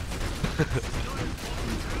good.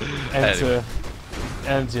 And, Anyway.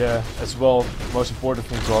 and yeah, as well, most important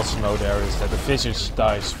thing to also know there is that the Visions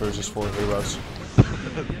dies versus 4 heroes.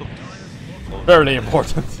 Very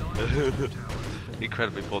important.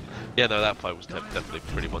 Incredibly important. Yeah, no, that fight was definitely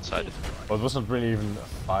pretty one-sided. Well, it wasn't really even a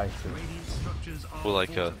fight. Well,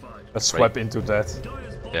 like a swap into that.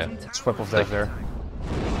 yeah. Swap of that there.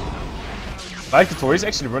 Like the toy is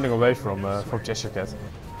actually running away from Cheshire Cat.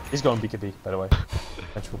 He's going BKB, by the way.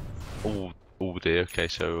 Oh dear. Okay,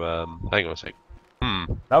 so hang on a sec.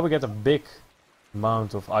 Now we get a big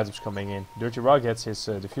amount of items coming in. Dirty Raw gets his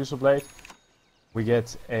diffusal blade. We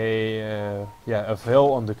get a veil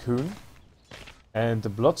on the Coon. And the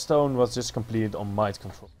Bloodstone was just completed on Might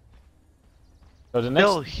Control. So the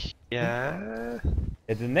next... yeah,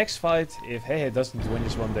 the next fight, if hehe doesn't win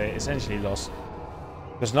this one, they essentially lost.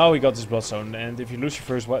 Because now we got this Bloodstone, and if you lose your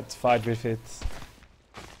first fight with it,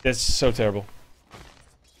 that's so terrible.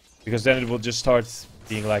 Because then it will just start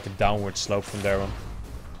being like a downward slope from there on.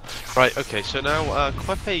 Right, okay, so now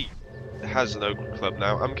Quepe has an Ogre Club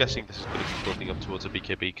now. I'm guessing this is going to be building up towards a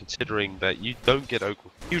BKB, considering that you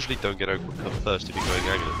usually don't get Ogre Club first if you're going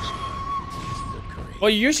ambulance.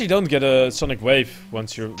 Well, you usually don't get a Sonic Wave while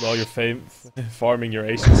you're farming your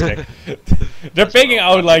Asian stack. They're picking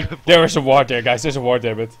out like, there is a ward there, guys, there's a ward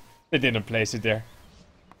there, but they didn't place it there.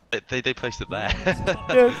 They placed it there.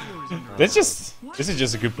 Yeah. This is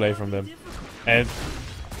just a good play from them. And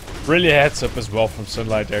really a heads up as well from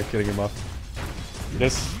Sunlight there, killing him off.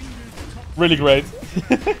 This really great.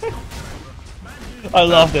 I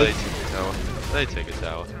love it. They take a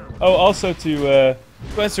tower. Oh, also to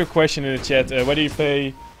answer a question in the chat, how do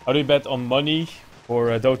you bet on money for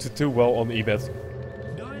Dota 2? Well, on eBettle.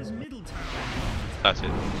 That's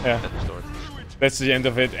it. Yeah. End of story. That's the end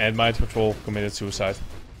of it, and Mind Control committed suicide.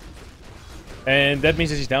 And that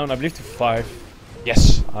means that he's down, I believe, to 5.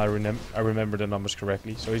 Yes, I remember the numbers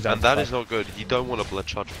correctly. So he's down. And that is not good. You don't want a blood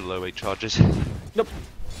charge for low 8 charges. Nope.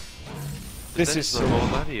 This is no longer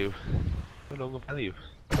value. No longer value.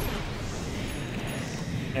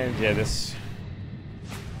 And yeah, it's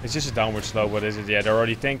just a downward slope. What is it? Yeah, they're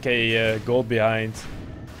already 10k gold behind,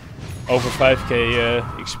 over 5k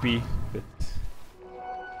XP. But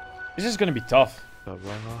this is gonna be tough.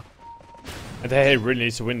 And hey, really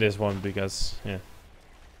needs to win this one because yeah,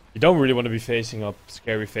 you don't really want to be facing up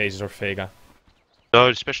Scary Faces or Vega. No,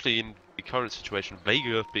 especially in the current situation,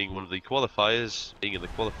 Vega being one of the qualifiers, being in the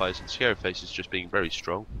qualifiers, and Scary Faces just being very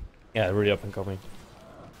strong. Yeah, really up and coming.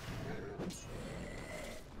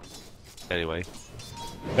 Anyway.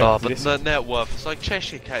 Oh, but the net worth, it's like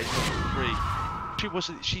Cheshire Cat is level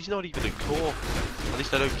 3. She's not even a core. At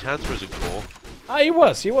least I don't count her as a core. Ah, he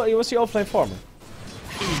was the offlane farmer.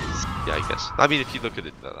 Yeah, I guess. I mean, if you look at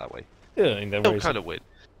it that way. Yeah, in that way. He'll kind of win.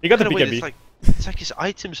 He got the BKB. It's like his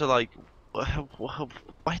items are like,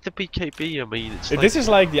 why the BKB? I mean, it's like... This is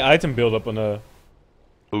like the item build up on a...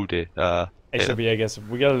 Oh dear. HRB, I guess.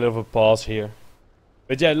 We got a little pause here.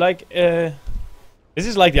 But yeah, like, this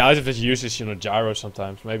is like the item that you use as, you know, gyro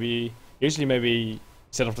sometimes. Usually maybe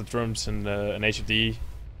instead of the drums and an HOD.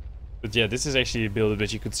 But yeah, this is actually a build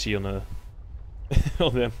that you could see on a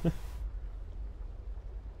on them.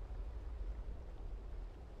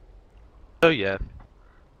 Oh yeah.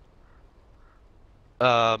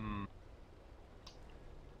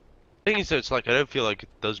 Thing is, though, it's like I don't feel like it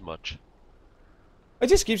does much. It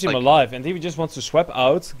just keeps him alive, and he just wants to swap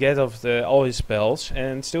out, get off all his spells,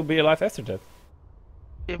 and still be alive after that.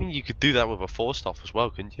 I mean, you could do that with a 4-staff as well,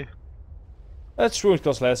 couldn't you? That's true, it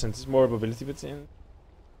costs less, and it's more mobility, but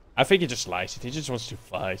I think he just likes it. He just wants to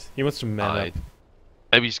fight. He wants to man up.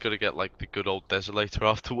 Maybe he's gonna get like the good old Desolator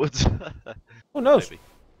afterwards. Who knows? Maybe.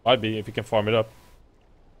 Might be if he can farm it up.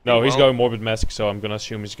 No, he's going Morbid Mask, so I'm gonna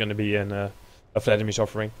assume he's gonna be in a Vladimir's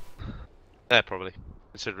offering. Yeah, probably.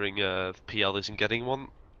 Considering PL isn't getting one.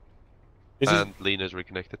 And Lena's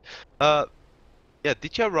reconnected. Yeah,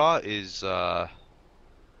 Ditya is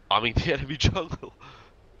farming the enemy jungle.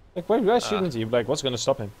 Like, why shouldn't he? Like, what's gonna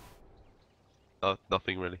stop him?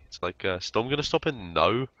 Nothing really. It's like, Storm gonna stop him?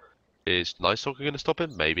 No. Is Night Stalker gonna stop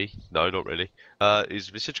him? Maybe. No, not really. Is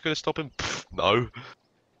Visage gonna stop him? Pfft, no.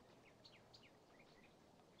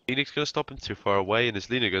 Phoenix gonna stop him too far away, and is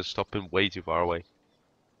Lena gonna stop him way too far away?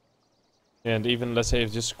 And even, let's say,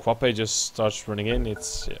 if just Quappe just starts running in,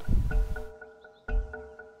 it's, yeah.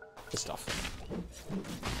 It's tough.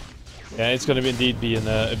 Yeah, it's gonna indeed be a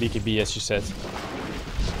BKB, as you said.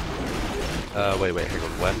 Wait, hang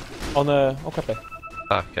on, when? On Quappe.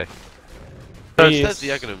 Ah, okay. So instead of the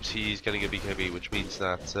Aghanims, he's getting a BKB, which means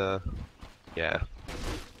that, yeah.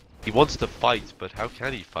 He wants to fight, but how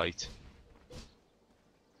can he fight?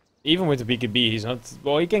 Even with the BKB, he's not...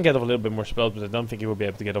 Well, he can get off a little bit more spells, but I don't think he will be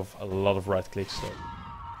able to get off a lot of right clicks. So.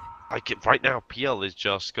 Like, right now, PL is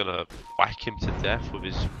just gonna whack him to death with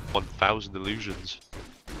his 1000 illusions.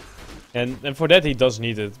 And for that, he does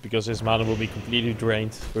need it, because his mana will be completely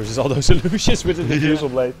drained versus all those illusions with the Diffusal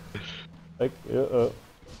Blade. Like,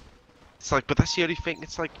 It's like, but that's the only thing,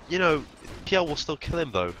 it's like, you know, PL will still kill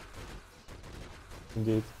him, though.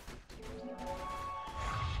 Indeed.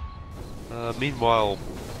 Meanwhile,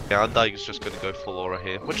 yeah, Undying is just gonna go full aura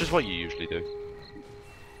here, which is what you usually do.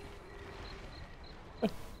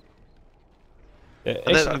 Yeah,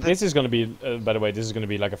 actually, this is gonna be, by the way, this is gonna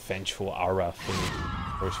be like a vengeful aura thing.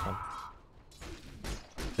 First fun.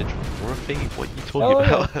 Vengeful aura thing? What are you talking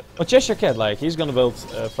about? Yeah. Well, Cheshire Cat, like, he's gonna build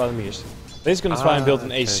Vladimir's. He's gonna try and build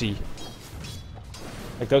an AC.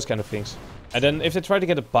 Like those kind of things. And then if they try to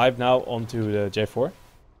get a pipe now onto the J4,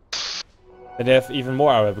 then they have even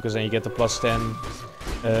more aura, because then you get the +10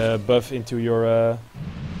 buff into your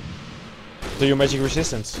magic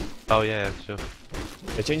resistance. Oh yeah, sure.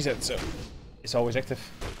 They changed that, so it's always active.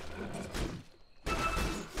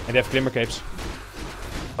 And they have Glimmer Capes.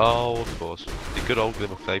 Oh, of course. The good old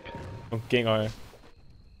Glimmer Cape. On King Iron.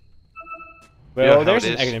 Well, Yeah, there's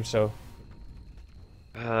an Aghanim, so...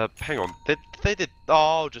 hang on. They did...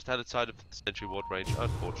 Oh, just outside of the Sentry Ward range.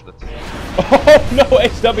 Unfortunate. Oh no,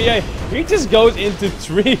 HWA! He just goes into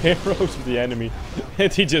 3 heroes of the enemy.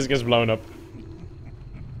 And he just gets blown up.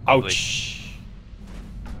 Ouch!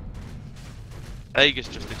 Aegis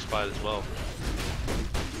just expired as well.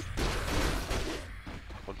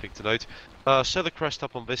 One thing to note. So the crest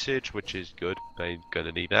up on Visage, which is good. Ain't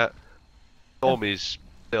gonna need that. Storm is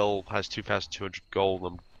still has 2,200 gold.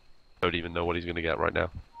 I don't even know what he's gonna get right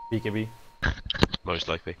now. BKB. Most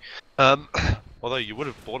likely. Although you would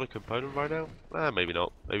have bought a component right now? Maybe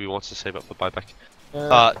not. Maybe he wants to save up for buyback.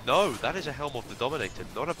 No, that is a Helm of the Dominator,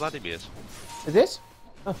 not a Vladimir's. It is?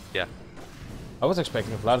 Oh. Yeah. I was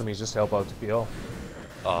expecting Vladimir just to help out the PL.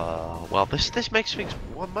 Well, this makes things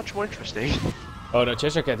much more interesting. Oh no,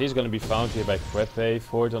 Cheshire Cat, he's gonna be found here by Queppe,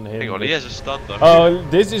 Ford on him. Hang on, he has a stun though. Oh,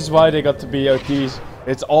 this is why they got to be OTs.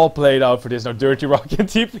 It's all played out for this. Now Dirty Rock can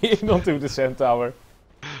TP in onto the Centaur.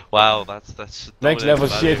 Wow, that's next level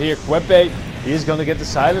shit here. Queppe, he's gonna get the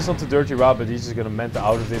silence onto Dirty Rock, but he's just gonna menta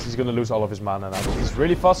out of this. He's gonna lose all of his mana now. He's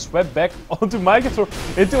really fast. Swept back onto Microthor,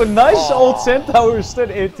 into a nice old Centaur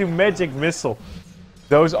instead into Magic Missile.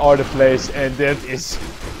 Those are the plays, and that is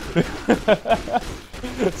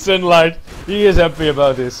Sunlight. He is happy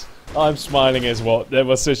about this. I'm smiling as well. That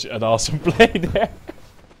was such an awesome play there.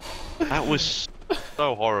 That was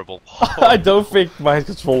so horrible. I don't think Mind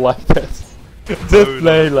Control like that. That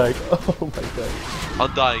play, like, oh my god.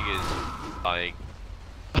 Undying is dying.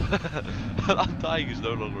 Undying is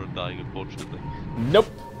no longer undying, unfortunately. Nope.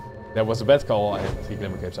 That was a bad call. I had 3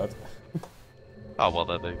 Glimmer Capes out. Oh well,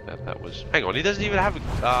 that was. Hang on, he doesn't even have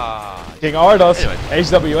a. King Ardos, Anyway.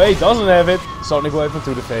 HWA doesn't have it. Sonic Wave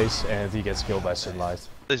into the face, and he gets killed by Sunlight.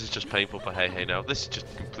 This is just painful for hehe now. This is just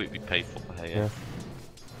completely painful for hehe.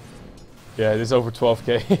 Yeah, it is over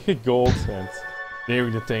 12k gold and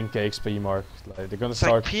nearing the 10k XP mark. Like, they're gonna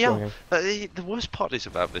start like PL. going The worst part is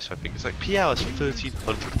about this, I think, is like PL has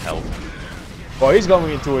 1300 health. Well, he's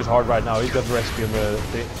going into his heart right now. He's got the recipe on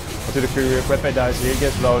the Courier. Queppe dies here, he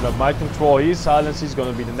gets blown up. Mind Control, he's silenced. He's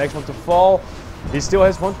gonna be the next one to fall. He still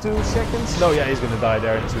has 1-2 seconds. No, yeah, he's gonna die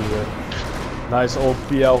there into nice old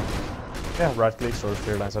PL. Yeah, right clicks or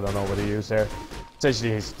clear lines. I don't know what he used there.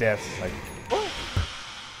 Essentially, he's dead. Like,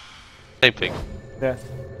 Same thing. yeah.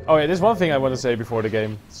 Oh yeah, there's one thing I want to say before the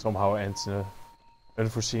game somehow ends in an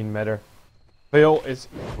unforeseen matter. PL is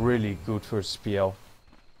really good versus PL.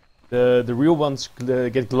 The real ones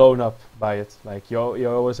get blown up by it. Like you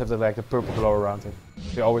always have the purple glow around it.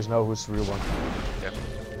 You always know who's the real one.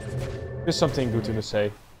 Yeah. Just something good to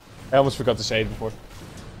say. I almost forgot to say it before.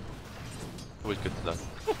 Always good to know.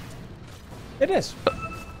 It is.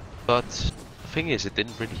 But the thing is, it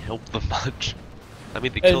didn't really help them much. I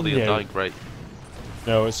mean, they killed the Undying great.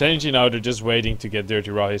 No, essentially now they're just waiting to get Dirty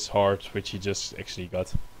Raw his heart, which he just actually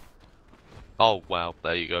got. Oh wow,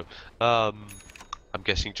 there you go. I'm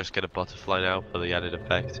guessing just get a butterfly now for the added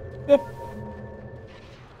effect. Yep.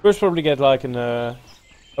 First probably get like an I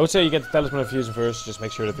would say you get the Talisman of Fusion first, just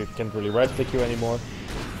make sure that it can't really right click you anymore.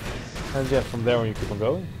 And yeah, from there on you keep on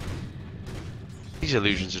going. These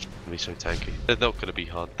illusions are going to be so tanky. They're not going to be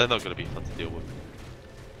hard. They're not going to be fun to deal with.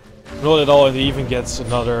 Not at all, and he even gets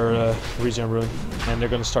another regen rune. And they're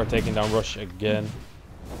gonna start taking down Rush again.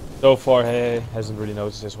 So far, hey, hasn't really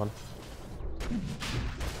noticed this one.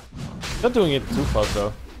 Not doing it too fast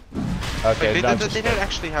though. Okay, like, they don't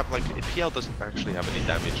actually have, like, PL doesn't actually have any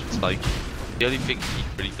damage. It's like, the only thing he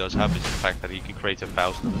really does have is the fact that he can create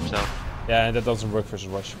 1,000 of himself. Yeah, and that doesn't work versus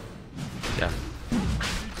Rush. Yeah.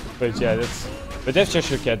 But yeah, that's just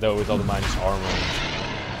your cat though with all the minus armor.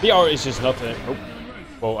 PR is just not a... Oh.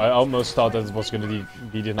 Well, I almost thought that it was gonna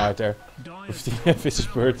be denied there. With the Vicious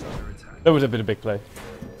Bird. That would have been a big play.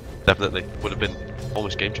 Definitely. Would have been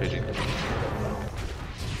almost game changing.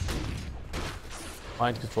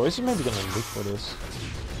 Mind control. Is he maybe gonna look for this?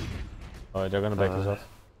 Oh, they're gonna back this up.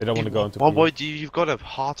 They don't want to go into Well, PL. boy, you've got a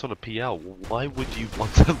heart on a PL. Why would you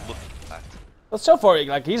want to look at that? Well, so far,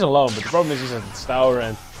 like, he's alone, but the problem is he's at this tower,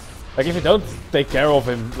 and like, if you don't take care of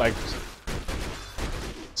him, like,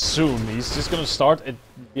 soon, he's just gonna start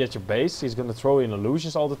be at your base. He's gonna throw in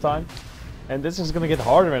illusions all the time, and this is gonna get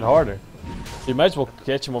harder and harder. You might as well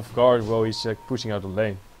catch him off guard while he's pushing out the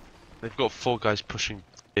lane. They've got 4 guys pushing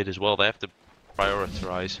mid as well. They have to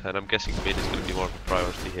prioritize, and I'm guessing mid is going to be more of a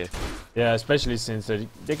priority here. Yeah, especially since they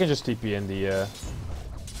can just TP in the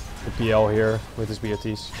PL here with his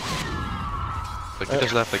BOTs. Like, he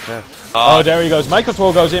doesn't have to care. Oh, there he goes. Mind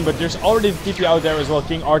control goes in, but there's already the TP out there as well.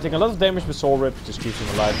 King Arting, a lot of damage with Soul Rip, just keeps him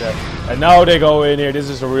alive there. And now they go in here. This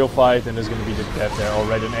is a real fight, and there's going to be the death there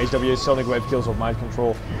already. An HWA Sonic Wave kills off Mind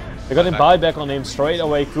Control. They got him buyback on him straight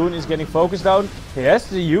away. Kuhn is getting focused down. He has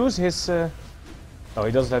to use his... No,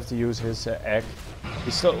 he doesn't have to use his egg.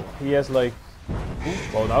 He has like...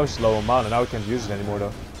 Well, now he's low on mana. Now he can't use it anymore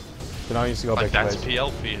though. So now he needs to go back to that's base.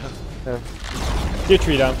 PL for you. Tier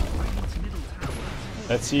 3 down.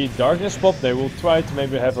 Let's see, Darkness Pop. They will try to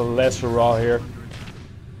maybe have a lesser raw here.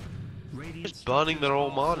 Just burning their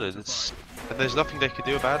own mana. And there's nothing they can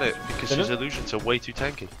do about it because his illusions are way too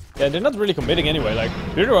tanky. Yeah, they're not really committing anyway. Like,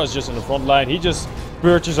 Bidra is just in the front line. He just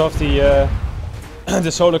purges off the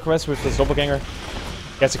the solo quest with his doppelganger.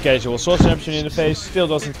 Gets a casual sword snapshot in the face. Still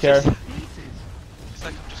doesn't care. It's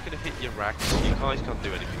like, I'm just gonna hit your racks. You guys can't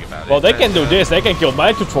do anything about it. Well, they can do this. They can kill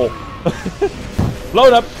Mind Control.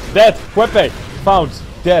 Blown up. Dead. Quepe. Found.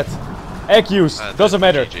 Dead. Egg use. Doesn't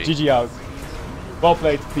matter. GG out. Well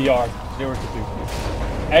played. PR.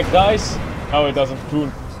 0-2. Egg dies. No, it doesn't.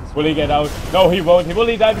 Kuhn. Will he get out? No, he won't. Will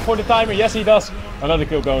he die before the timer? Yes, he does. Another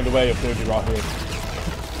kill going the way of 30 raw here.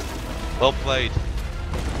 Well played.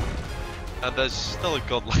 And there's still a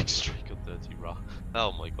godlike streak on 30 raw.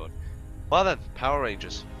 Oh my god. Well then, Power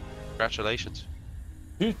Rangers. Congratulations.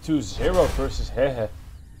 2-0 versus hehe.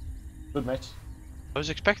 Good match. I was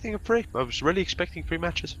expecting a free. I was really expecting 3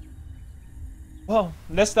 matches. Well,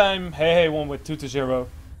 last time hehe won with 2-0.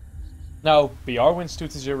 Now BR wins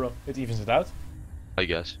 2-0. It evens it out. I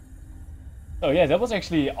guess. Oh yeah, that was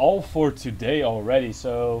actually all for today already.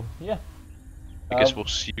 So yeah. I guess we'll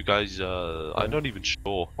see you guys. I'm not even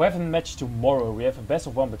sure. We have a match tomorrow. We have a best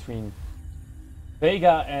of 1 between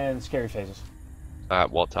Vega and Scary Faces.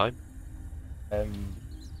 At what time?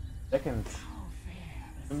 Second.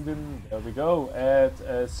 There we go.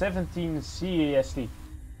 At 17 CEST.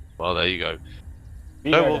 Well, there you go.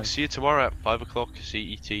 No, we'll see you tomorrow at 5 o'clock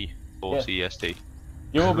CET or CEST.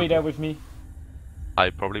 You will be there with me? I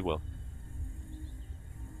probably will.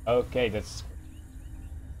 Okay, that's...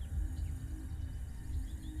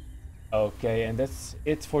 Okay, and that's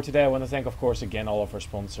it for today. I want to thank, of course, again all of our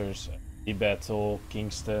sponsors. eBettle,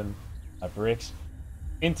 Kingston, HyperX,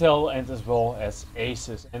 Intel, and as well as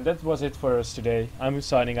Asus. And that was it for us today. I'm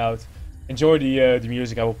signing out. Enjoy the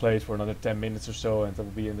music. I will play it for another 10 minutes or so, and I will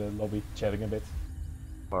be in the lobby chatting a bit.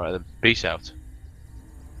 Alright then, peace out.